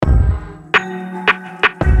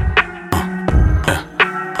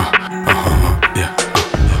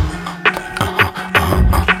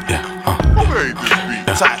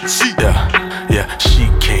Yeah, she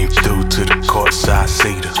came through to the courtside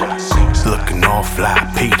Cedar, looking all fly,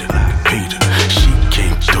 Peter. She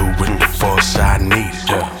came through with the force I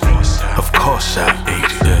needed. Of course I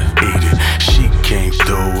ate it. She came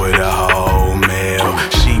through with a whole meal.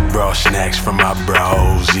 She brought snacks from my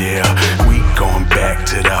bros, yeah. We going back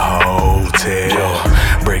to the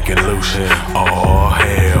hotel, breaking loose, oh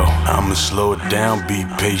hell. I'ma slow it down, be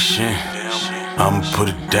patient. I'ma put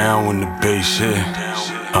it down when the bass hit.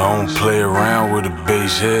 I don't play around with a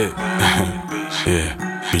bass hit. Yeah,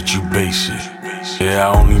 bitch, you basic. Yeah,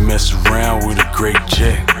 I only mess around with a great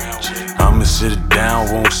chick. I'ma sit it down,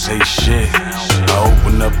 won't say shit. I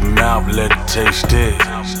open up my mouth, let it taste it.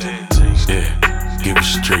 Yeah, give it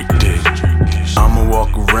straight dick. I'ma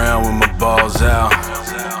walk around with my balls out,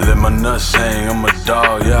 let my nuts hang, I'm a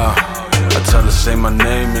dog, y'all. I tell her say my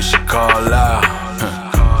name and she call out.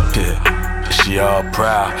 Yeah, she all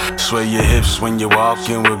proud. Sway your hips when you're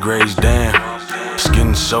walking with Grace down.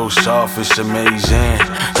 Skin so soft, it's amazing.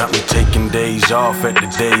 Got me taking days off at the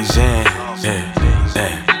day's end.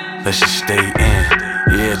 Yeah, let's just stay in.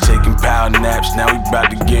 Yeah, taking power naps, now we bout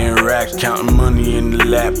to get in racks. Counting money in the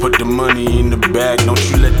lap, put the money in the bag. Don't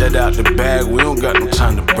you let that out the bag, we don't got no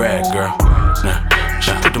time to brag, girl. Nah,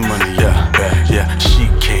 she put the money up back. Yeah, she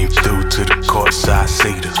came through to the courtside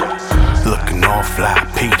Cedar, looking all fly,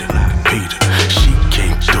 Peter. She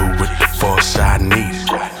came through with the force I needed.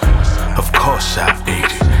 Of course I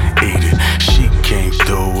ate it. She came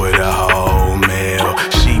through with a whole meal.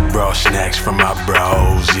 She brought snacks from my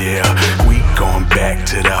bros, yeah. We going back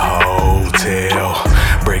to the hotel,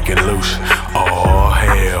 breaking loose, oh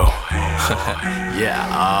hell. Yeah,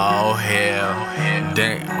 oh hell.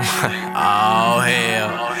 Damn. Oh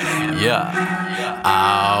hell. Yeah.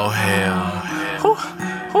 Oh hell.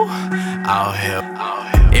 Oh hell.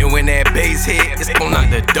 And when that bass hit, it's gon' knock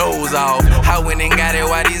the doors off. I went and got it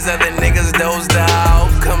while these other niggas dozed off.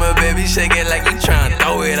 Come here, baby, shake it like you tryna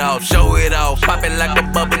throw it off. Show it off, pop it like a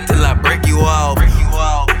bubble till I break you off.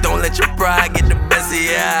 Don't let your pride get the best of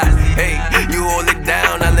ya. Hey, you hold it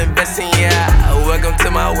down, I'll invest in ya. Welcome to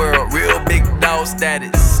my world, real big dog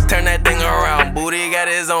status. Turn that thing around, booty got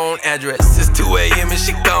his own address. It's 2 a.m. and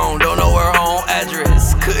she gone, don't know her own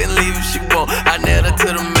address. Couldn't leave if she won't, I nailed her to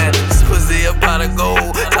the mattress. Pussy a pot of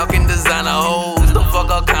gold, talking designer hoes. The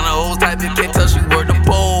fuck all kind of hoes, type you can't tell she work the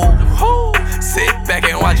pole. Sit back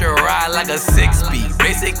and watch her ride like a 6-speed.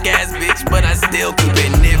 Basic ass bitch, but I still keep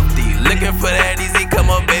it nifty. Looking for that easy come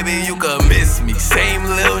up, baby, you could miss me. Same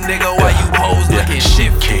little nigga, why you hoes looking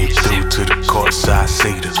shifty? Came through to the courtside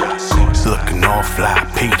Cedar, looking all fly,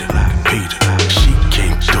 Peter. She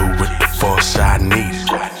came through with the force I needed.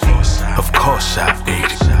 Of course I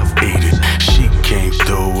ate it. She came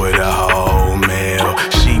through with a whole meal.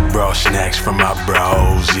 She brought snacks from my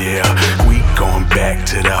bros, yeah. We going back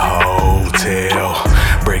to the hotel,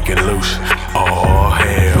 breaking loose,